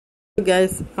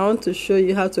Guys, I want to show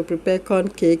you how to prepare corn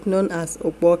cake known as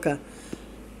Uko-Oka.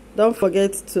 Don't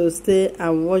forget to stay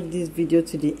and watch this video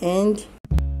to the end.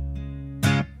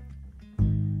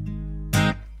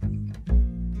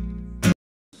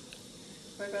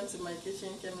 Welcome to my kitchen,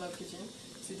 Kemla kitchen.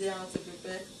 Today I want to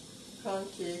prepare corn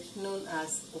cake known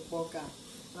as Uko-Oka.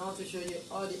 I want to show you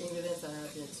all the ingredients I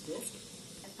have here today.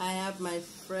 I have my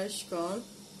fresh corn,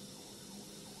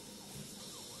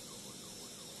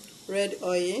 red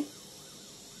oil,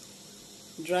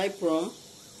 dry plum,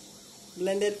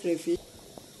 blended crayfish,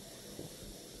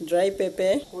 dry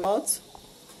pepper, salt,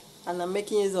 and I'm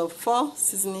making use of 4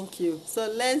 seasoning cubes.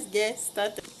 So let's get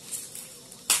started.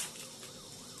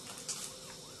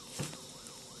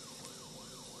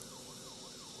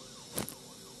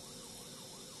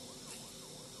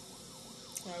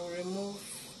 I will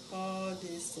remove all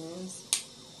these things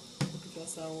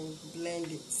because I will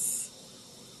blend it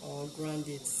or grind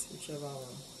it, whichever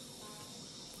one.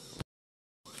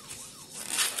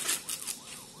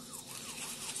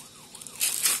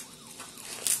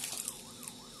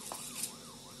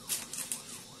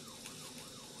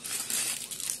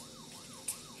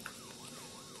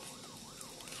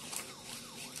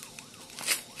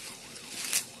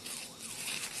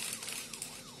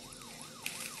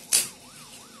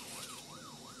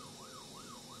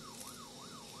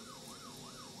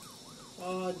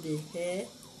 All the hair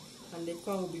and the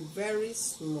corn will be very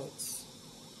smooth.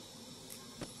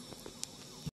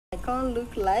 My corn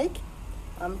look like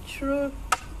I'm through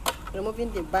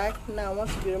removing the back. Now I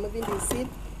want to be removing the seed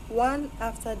one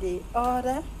after the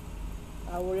other.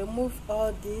 I will remove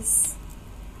all this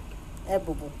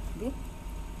ebobo,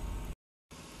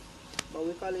 but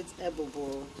we call it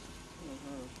ebobo.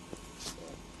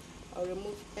 I'll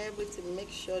remove everything, make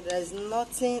sure there's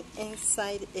nothing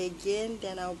inside again.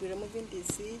 Then I'll be removing the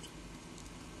seed.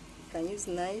 You can use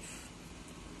knife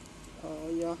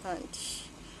or your hand,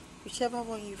 whichever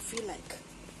one you feel like.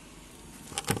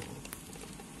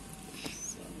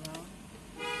 So now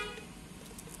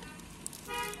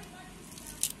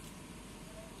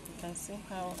you can see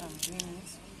how I'm doing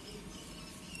it.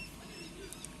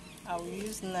 I will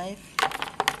use knife.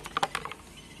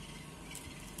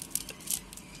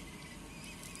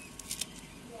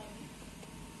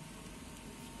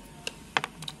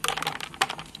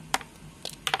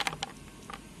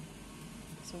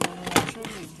 So when I throw it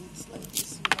like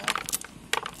this,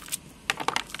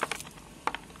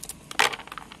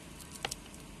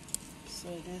 so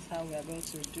this is how we are going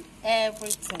to do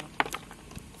everything.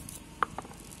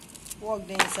 Work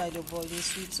the inside the body,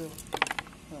 sweet too.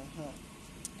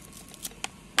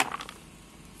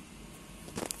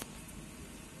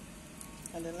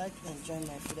 And I like to enjoy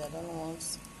my food. I don't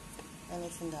want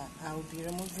anything that I will be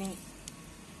removing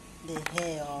the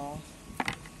hair or.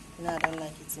 I don't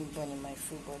like it in burning my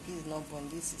food, but this is not burn.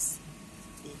 This is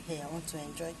the hair. I want to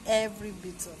enjoy every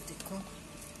bit of the corn.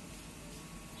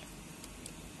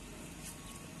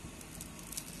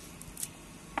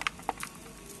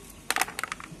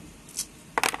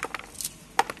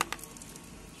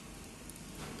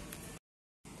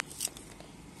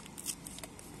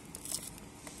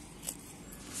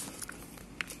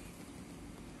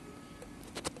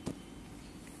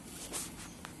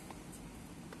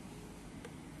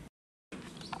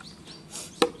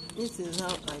 This is how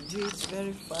I do it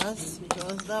very fast,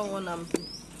 because that one I'm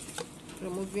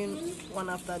removing one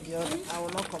after the other. I will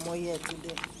not come out here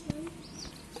today.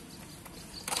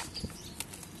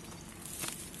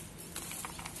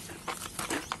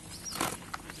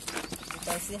 You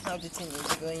can see how the thing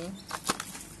is going.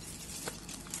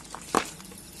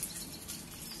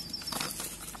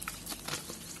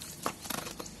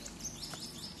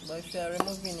 But if you are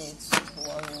removing it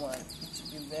one, it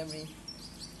will be very.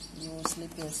 You will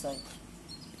sleep inside.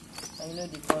 I know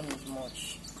the corn is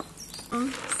much.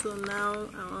 So now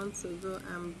I want to go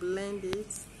and blend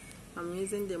it. I'm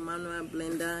using the manual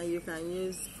blender. You can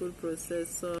use food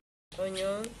processor.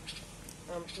 Onion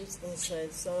and put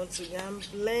inside. So I want to go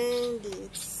and blend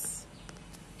it.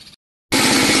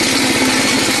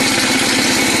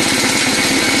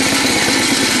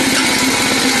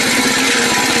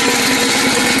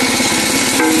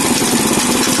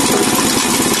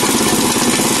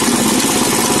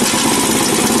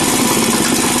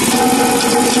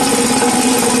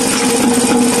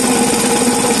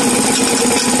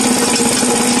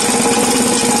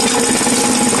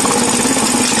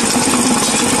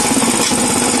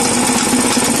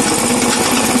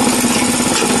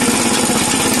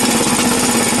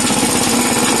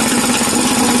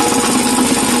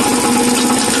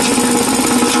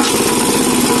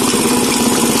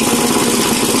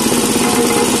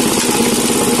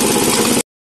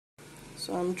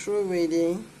 through with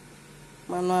the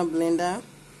manual blender.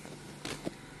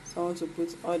 So I want to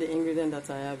put all the ingredients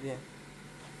that I have here.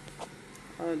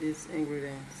 All these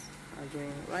ingredients are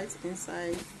going right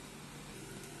inside.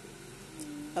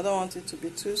 I don't want it to be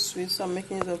too sweet, so I'm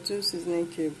making use of 2 seasoning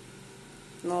cubes,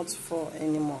 not 4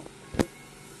 anymore.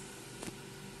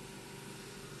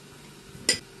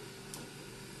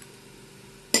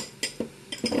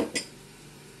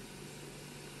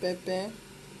 Pepper.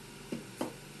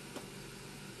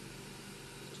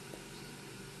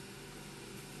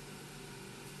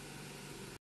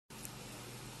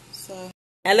 So,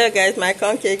 hello guys, my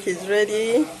corn cake is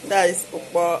ready. That is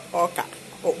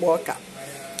Uko-Oka.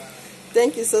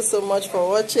 Thank you so much for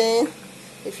watching.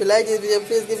 If you like this video,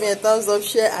 please give me a thumbs up,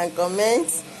 share and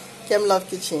comment. Kem Love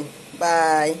Kitchen.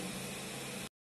 Bye.